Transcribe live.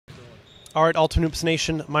All right, Ultimate Hoops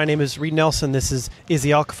Nation, my name is Reed Nelson. This is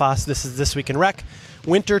Izzy Alkafas. This is This Week in Rec.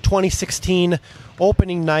 Winter 2016,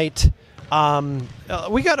 opening night.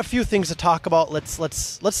 We got a few things to talk about.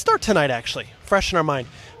 Let's start tonight, actually. Fresh in our mind.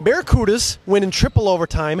 Barracudas win in triple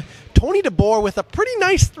overtime. Tony DeBoer with a pretty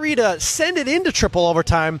nice three to send it into triple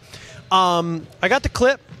overtime. I got the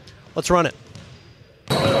clip. Let's run it.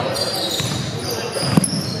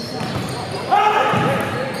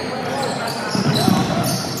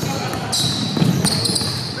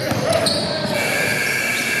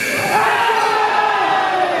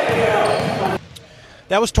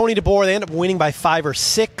 That was Tony DeBoer. They ended up winning by 5 or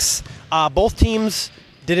 6. Both teams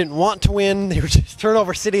didn't want to win. They were just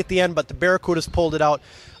turnover city at the end, but the Barracudas pulled it out.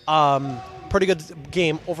 Pretty good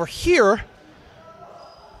game. Over here,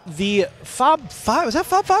 the Fob 5, was that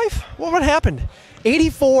Fob 5? What happened?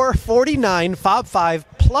 84-49, Fob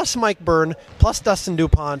 5, plus Mike Byrne, plus Dustin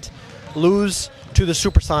DuPont, lose to the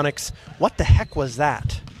Supersonics. What the heck was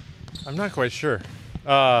that? I'm not quite sure.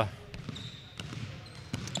 I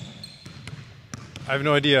have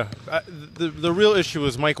no idea. The real issue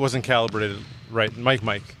was Mike wasn't calibrated right.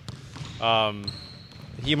 Mike.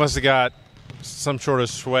 He must have got some sort of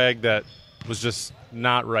swag that was just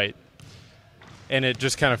not right, and it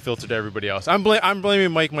just kind of filtered to everybody else. I'm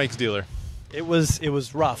blaming Mike's dealer. It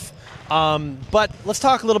was rough. But let's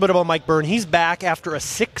talk a little bit about Mike Byrne. He's back after a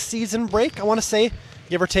 6-season break, I want to say,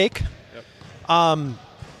 give or take. Yep.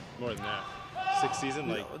 More than that. 6 season,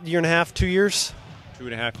 like year and a half, 2 years.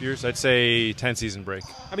 2.5 years. I'd say 10-season break.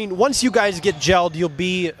 I mean, once you guys get gelled, you'll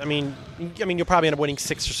be. I mean, you'll probably end up winning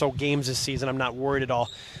 6 or so games this season. I'm not worried at all.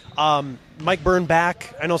 Mike Byrne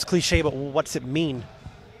back. I know it's cliche, but what's it mean?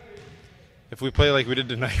 If we play like we did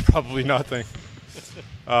tonight, probably nothing.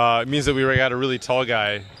 It means that we got a really tall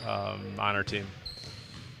guy on our team.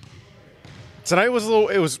 Tonight was a little.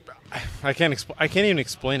 It was. I can't even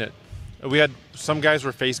explain it. We had some guys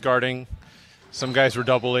were face guarding, some guys were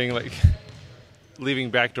doubling, like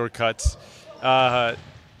leaving backdoor cuts.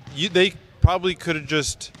 They probably could have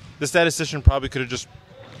just. The statistician probably could have just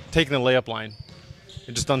taken the layup line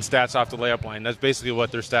and just done stats off the layup line. That's basically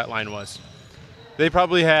what their stat line was. They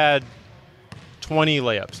probably had 20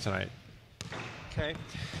 layups tonight. Okay.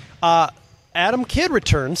 Adam Kidd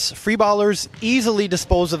returns. Free ballers easily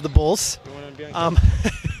dispose of the Bulls. You want to be on you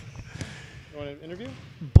want to interview?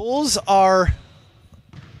 Bulls are.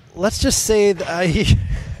 Let's just say the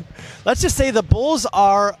Bulls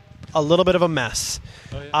are a little bit of a mess.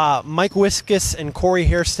 Oh, yeah. Mike Wiskus and Corey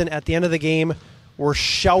Hairston at the end of the game were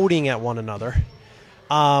shouting at one another.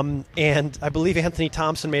 And I believe Anthony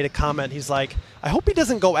Thompson made a comment. He's like, I hope he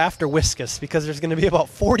doesn't go after Wiskus because there's going to be about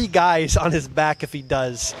 40 guys on his back if he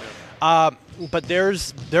does. But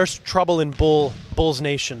there's trouble in Bulls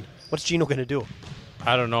Nation. What's Gino going to do?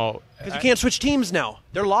 I don't know. Because you can't switch teams now.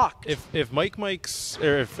 They're locked. If Wiskus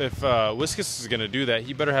is going to do that,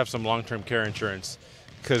 he better have some long-term care insurance,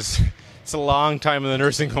 because it's a long time in the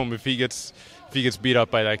nursing home if he gets beat up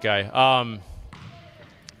by that guy.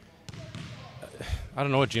 I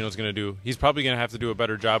don't know what Gino's going to do. He's probably going to have to do a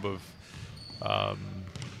better job of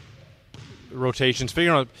rotations,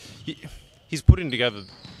 figuring out. He's putting together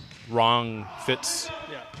wrong fits.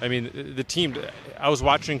 Yeah. I mean, the team. I was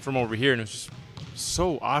watching from over here, and it was just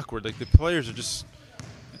so awkward. Like, the players are just.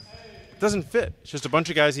 It doesn't fit. It's just a bunch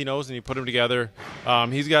of guys he knows, and he put them together.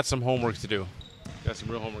 He's got some homework to do. Got some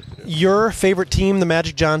real homework to do. Your favorite team, the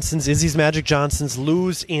Magic Johnsons, Izzy's Magic Johnsons,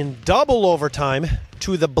 lose in double overtime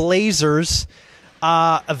to the Blazers.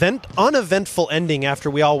 Uneventful ending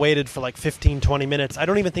after we all waited for like 15, 20 minutes. I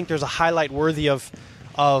don't even think there's a highlight worthy of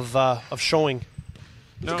showing.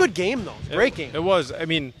 It's a good game, though. Great game. It was. I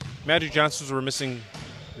mean, Magic Johnsons were missing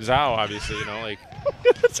Zhao, obviously. You know, like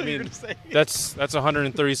that's what you're going to say. That's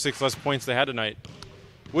 136 less points they had tonight,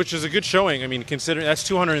 which is a good showing. I mean, considering that's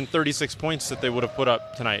 236 points that they would have put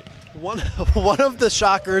up tonight. One of the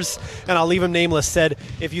shockers, and I'll leave him nameless, said,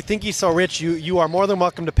 "If you think he's so rich, you are more than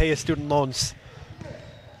welcome to pay his student loans."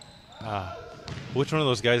 Which one of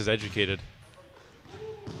those guys is educated?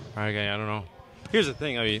 Okay, I don't know. Here's the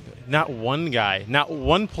thing. I mean, not one guy, not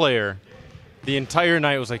one player, the entire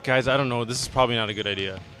night was like, guys, I don't know. This is probably not a good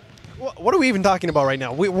idea. What are we even talking about right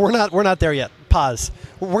now? We're not there yet. Pause.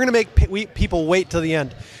 We're going to make people wait till the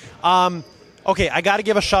end. Okay, I got to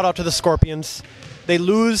give a shout out to the Scorpions. They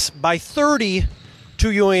lose by 30 to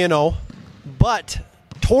UANO, but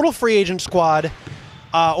total free agent squad.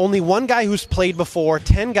 Only one guy who's played before,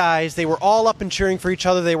 10 guys. They were all up and cheering for each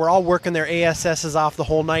other. They were all working their ASSs off the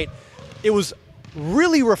whole night. It was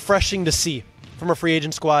really refreshing to see from a free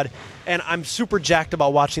agent squad, and I'm super jacked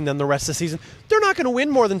about watching them the rest of the season. They're not going to win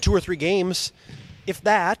more than 2 or 3 games, if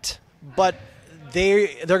that, but they're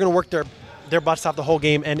going to work their their butts off the whole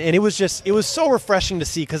game, and it was so refreshing to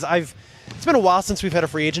see because it's been a while since we've had a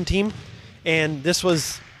free agent team, and it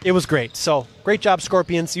was great. So great job,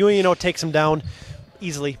 Scorpions. UNO takes them down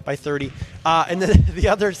easily by 30. And then the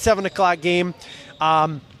other 7 o'clock game,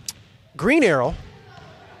 Green Arrow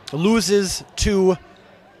loses to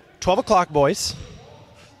 12 o'clock boys.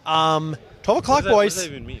 12 o'clock boys. What does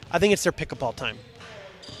that even mean? I think it's their pick-up all time.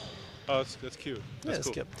 Oh, that's cute. That's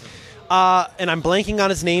cool. Cute. And I'm blanking on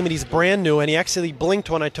his name, and he's brand new, and he actually blinked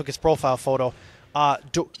when I took his profile photo.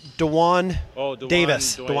 DeJuan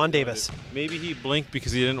Davis. DeJuan Davis. Maybe he blinked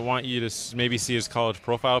because he didn't want you to maybe see his college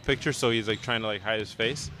profile picture, so he's like trying to like hide his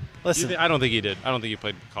face. Listen, I don't think he did. I don't think he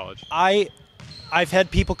played college. I've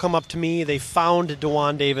had people come up to me. They found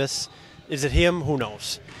DeJuan Davis. Is it him? Who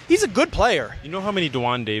knows? He's a good player. You know how many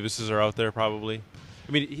DeJuan Davises are out there? Probably.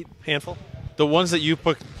 I mean, handful. The ones that you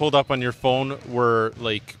pulled up on your phone were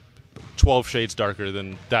like 12 shades darker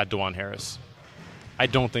than that DeJuan Harris. I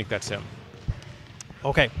don't think that's him.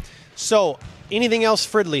 Okay. So, anything else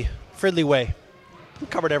Fridley way? We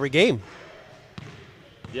covered every game.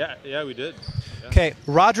 Yeah, we did. Yeah. Okay.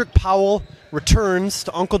 Roderick Powell returns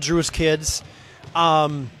to Uncle Drew's kids.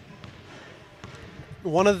 One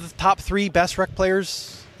of the top 3 best rec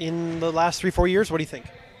players in the last 3-4 years. What do you think?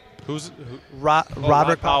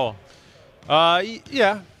 Roderick Powell.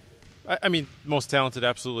 Yeah. I mean, most talented,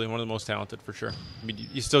 absolutely. One of the most talented for sure. I mean,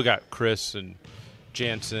 you still got Chris and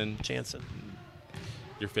Jansen.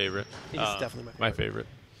 Your favorite. He's definitely my favorite.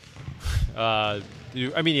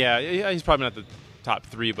 He's probably not the top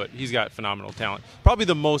 3, but he's got phenomenal talent. Probably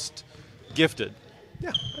the most gifted.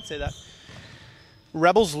 Yeah, I'd say that.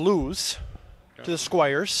 Rebels lose to the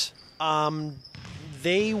Squires.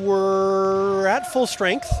 They were at full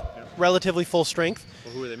strength, relatively full strength.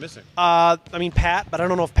 Well, who are they missing? Pat, but I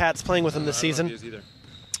don't know if Pat's playing with them this season. I don't know if he is either.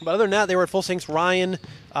 But other than that, they were at full strength. Ryan,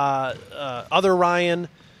 other Ryan,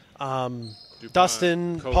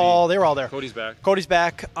 Dustin, Cody, Paul, they were all there. Cody's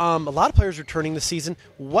back. A lot of players returning this season.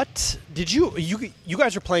 What did you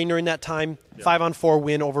guys were playing during that time? Yeah. 5-on-4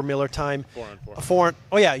 win over Miller time. 4-on-4.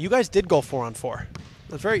 Oh yeah, you guys did go 4-on-4.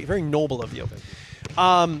 That's very, very noble of you.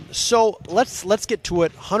 So let's get to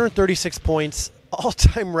it. 136 points,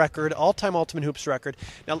 all-time record, all-time Ultimate Hoops record.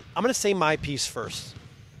 Now I'm going to say my piece first,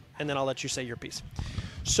 and then I'll let you say your piece.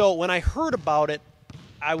 So when I heard about it,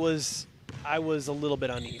 I was a little bit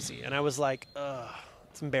uneasy, and I was like,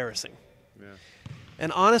 it's embarrassing. Yeah.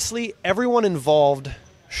 And honestly, everyone involved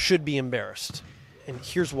should be embarrassed, and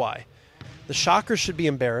here's why. The Shockers should be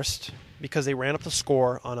embarrassed because they ran up the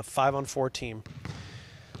score on a 5-on-4 team.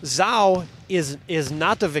 Zhao is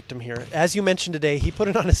not the victim here. As you mentioned today, he put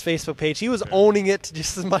it on his Facebook page. He was owning it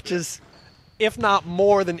just as much as, if not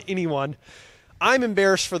more than anyone. I'm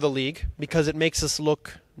embarrassed for the league because it makes us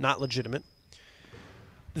look not legitimate.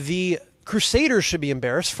 The Crusaders should be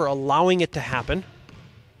embarrassed for allowing it to happen.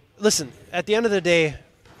 Listen, at the end of the day,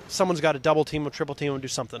 someone's got to double team or triple team and do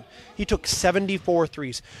something. He took 74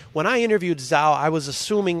 threes. When I interviewed Zhao, I was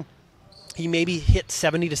assuming he maybe hit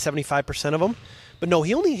 70 to 75% of them. But no,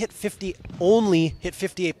 he only hit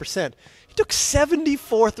 58%. He took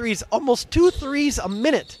 74 threes, almost 2 threes a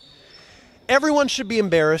minute. Everyone should be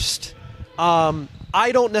embarrassed.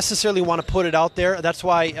 I don't necessarily want to put it out there. That's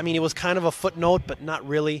why, it was kind of a footnote, but not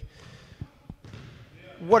really.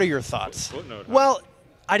 What are your thoughts? Footnote, huh? Well,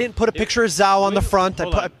 I didn't put a picture of Zhao on the front.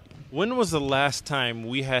 When was the last time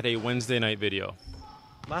we had a Wednesday night video?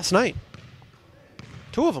 Last night.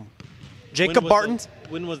 2 of them. Jacob Barton's.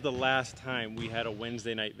 When was the last time we had a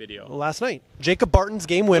Wednesday night video? Last night. Jacob Barton's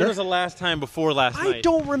game winner. When was the last time before last night? I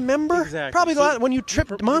don't remember. Exactly. Probably when you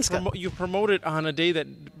tripped Monska. You promote it on a day that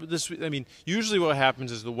usually what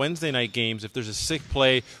happens is the Wednesday night games, if there's a sick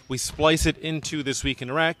play, we splice it into This Week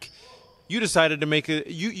in Rec. You decided to make it.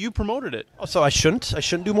 You promoted it. Oh, so I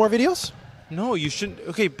shouldn't do more videos? No, you shouldn't.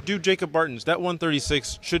 Okay, do Jacob Barton's. That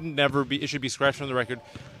 136 should never be. It should be scratched from the record.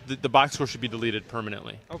 The box score should be deleted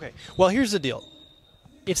permanently. Okay. Well, here's the deal.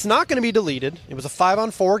 It's not going to be deleted. It was a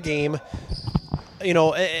 5-on-4 game.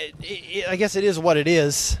 I guess it is what it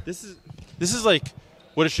is. This is like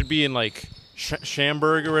what it should be in like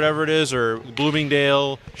Schaumburg or whatever it is, or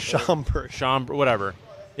Bloomingdale, Schaumburg, whatever.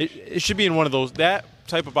 It should be in one of those. That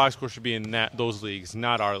type of box score should be in those leagues,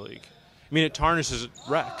 not our league. It tarnishes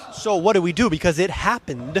rec. So what do we do? Because it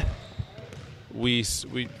happened. We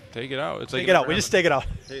take it out. Take it out. We just take it out.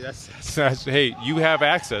 Hey, that's hey, you have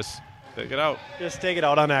access. Take it out. Just take it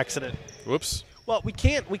out on accident. Whoops. Well, we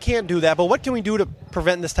can't do that. But what can we do to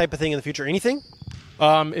prevent this type of thing in the future? Anything?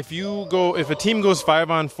 If a team goes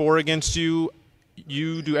 5-on-4 against you,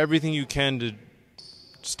 you do everything you can to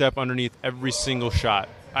step underneath every single shot.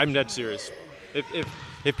 I'm dead serious.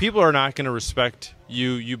 if people are not going to respect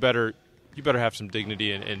you, you better have some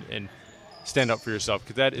dignity and stand up for yourself,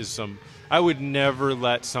 because that is some. I would never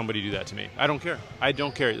let somebody do that to me. I don't care.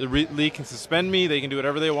 The league can suspend me. They can do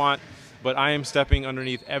whatever they want, but I am stepping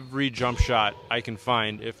underneath every jump shot I can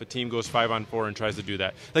find if a team goes 5-on-4 and tries to do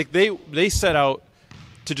that. Like they set out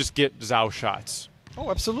to just get Zhao shots. Oh,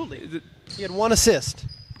 absolutely. He had 1 assist.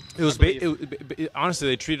 It was honestly,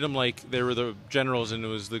 they treated him like they were the Generals and it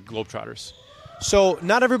was the Globetrotters. So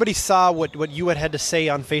not everybody saw what you had to say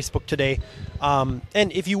on Facebook today. And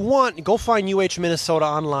if you want, go find UH Minnesota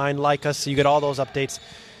online, like us, so you get all those updates.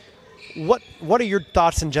 What are your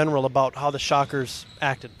thoughts in general about how the Shockers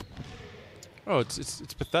acted? Oh, it's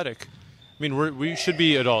pathetic. I mean, we should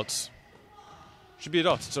be adults.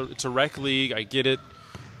 It's a rec league. I get it,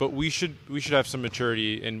 but we should have some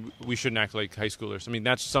maturity, and we shouldn't act like high schoolers. I mean,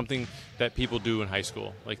 that's something that people do in high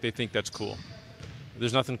school. Like, they think that's cool.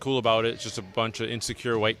 There's nothing cool about it. It's just a bunch of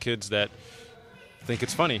insecure white kids that think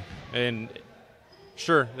it's funny. And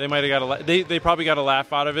sure, they might have got they probably got a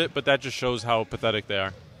laugh out of it, but that just shows how pathetic they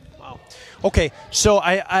are. Wow. Okay, so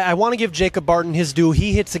I want to give Jacob Barton his due.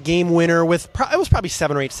 He hits a game winner with it was probably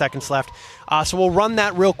 7 or 8 seconds left. So we'll run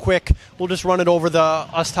that real quick. We'll just run it over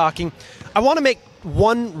us talking. I want to make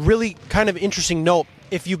one really kind of interesting note.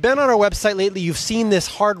 If you've been on our website lately, you've seen this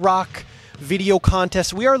Hard Rock video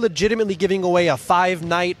contest. We are legitimately giving away a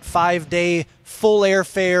 5-night, 5-day, full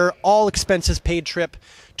airfare, all expenses paid trip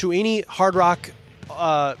to any Hard Rock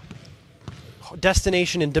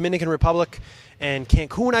destination in Dominican Republic and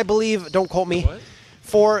Cancun, I believe. Don't quote me.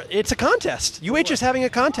 What? It's a contest. UH is having a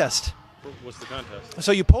contest. What's the contest?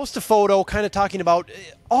 So you post a photo, kind of talking about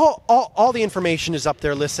all the information is up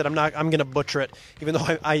there listed. I'm going to butcher it, even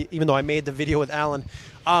though I made the video with Alan.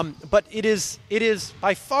 But it is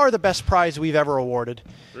by far the best prize we've ever awarded.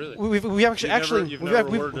 Really? We've never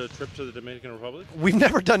awarded a trip to the Dominican Republic? We've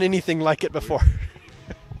never done anything like it before.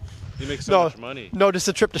 You make so much money. No, just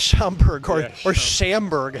a trip to Schaumburg or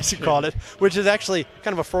Schamburg, as you called it, which is actually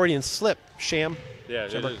kind of a Freudian slip. Schamburg. Yeah,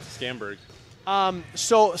 it is Scamburg.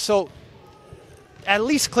 So at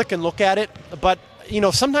least click and look at it. But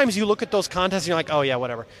sometimes you look at those contests and you're like, oh yeah,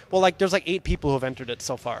 whatever. Well, there's 8 people who have entered it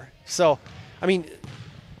so far. So, I mean,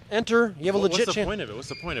 enter. You have a legit chance. What's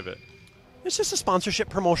the point of it? It's just a sponsorship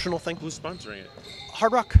promotional thing. Who's sponsoring it?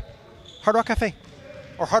 Hard Rock Cafe,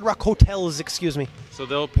 or Hard Rock Hotels, excuse me. So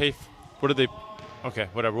they'll pay. What do they? Okay,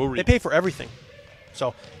 whatever. We'll read. They pay for everything.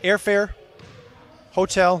 So airfare,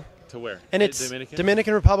 hotel. To where? And it's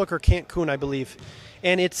Dominican Republic or Cancun, I believe.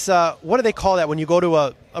 And it's what do they call that when you go to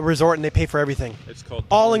a resort and they pay for everything? It's called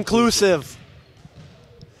all inclusive.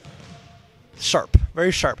 Sharp,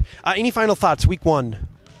 very sharp. Any final thoughts? Week 1,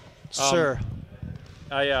 sir.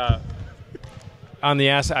 On the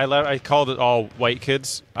ass, I called it all white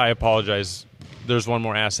kids. I apologize. There's one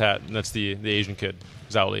more ass hat, and that's the Asian kid,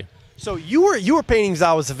 Zhao Li. So you were painting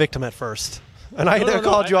Zhao as a victim at first, and I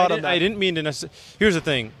called you out on that. I didn't mean to necessarily. Here's the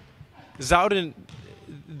thing, Zhao didn't.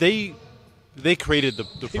 They created the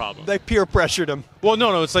problem. They peer pressured him. Well,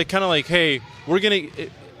 no, it's kind of like, hey, we're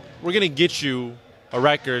gonna get you a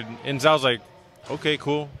record, and Zhao's like, okay,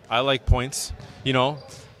 cool. I like points.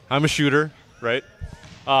 I'm a shooter, right?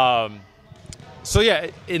 So yeah,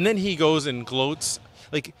 and then he goes and gloats.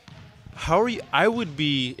 Like, how are you? I would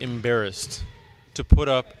be embarrassed to put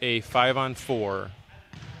up a 5-on-4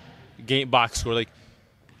 game box score. Like,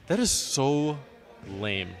 that is so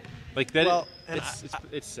lame. Like that. Well,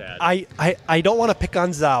 it's sad. I don't want to pick on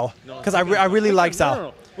Zhao because I really like Zhao.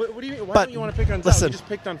 No. What do you mean? Why don't you want to pick on Zhao? Listen, you just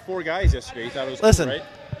picked on 4 guys yesterday. You thought it was listen, cool,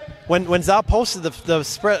 right? When Zhao posted the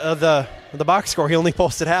spread of the box score, he only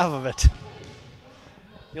posted half of it.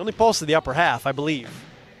 He only posted the upper half, I believe.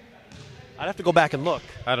 I'd have to go back and look.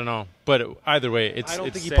 I don't know, but either way, I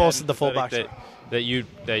don't think he posted the full box score. Why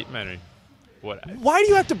do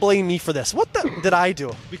you have to blame me for this? What did I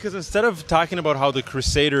do? Because instead of talking about how the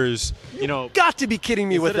Crusaders, got to be kidding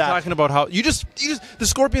me with that. Talking about how you just the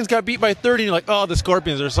Scorpions got beat by 30, and you're like, oh, the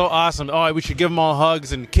Scorpions are so awesome. Oh, we should give them all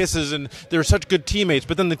hugs and kisses, and they're such good teammates.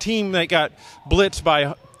 But then the team that got blitzed by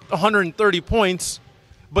 130 points,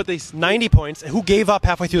 but they 90 points. Who gave up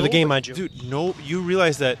halfway through the game, mind you? Dude, no, you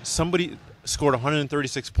realize that somebody scored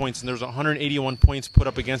 136 points, and there was 181 points put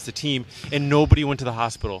up against the team, and nobody went to the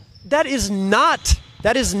hospital. That is not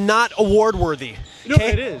award worthy. No,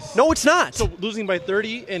 it is. No, it's not. So losing by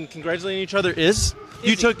 30 and congratulating each other is?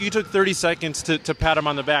 You took 30 seconds to pat them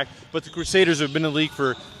on the back, but the Crusaders have been in the league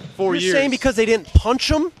for 4 years. You're saying because they didn't punch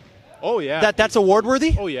them? Oh yeah. That's award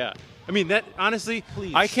worthy? Oh yeah. I mean, that honestly,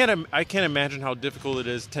 please. I can't imagine how difficult it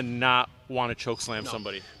is to not want to choke slam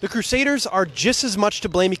somebody. The Crusaders are just as much to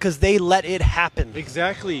blame because they let it happen.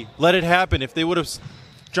 Exactly. Let it happen. If they would have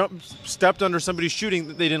stepped under somebody's shooting,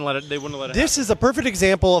 they didn't let it. They wouldn't let it. This is a perfect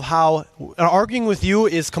example of how arguing with you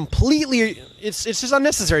is completely. It's just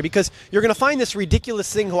unnecessary because you're going to find this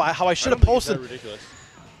ridiculous thing. How I should have posted. Ridiculous.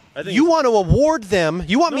 You want to award them.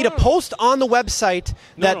 You want me to post on the website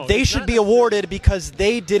that they should be awarded because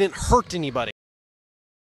they didn't hurt anybody.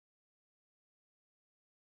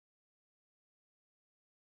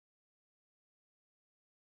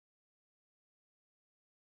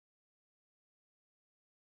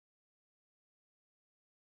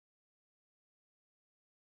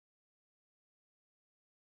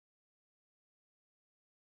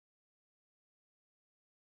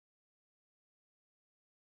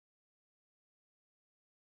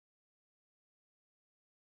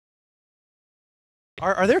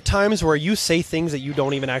 Are there times where you say things that you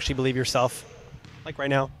don't even actually believe yourself? Like right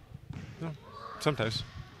now? No, sometimes.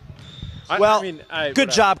 Good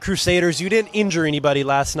job, Crusaders. You didn't injure anybody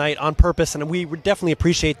last night on purpose, and we would definitely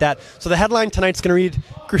appreciate that. So the headline tonight's going to read,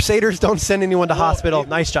 Crusaders don't send anyone to hospital.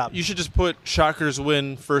 Nice job. You should just put Shockers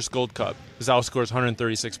win first Gold Cup. Zao scores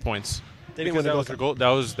 136 points. They didn't win the Gold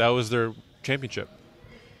Cup. That was their championship.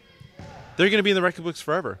 They're going to be in the record books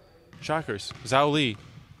forever. Shockers. Zhao Li.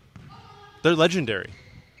 They're legendary.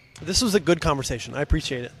 This was a good conversation. I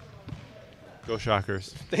appreciate it. Go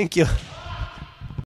Shockers. Thank you.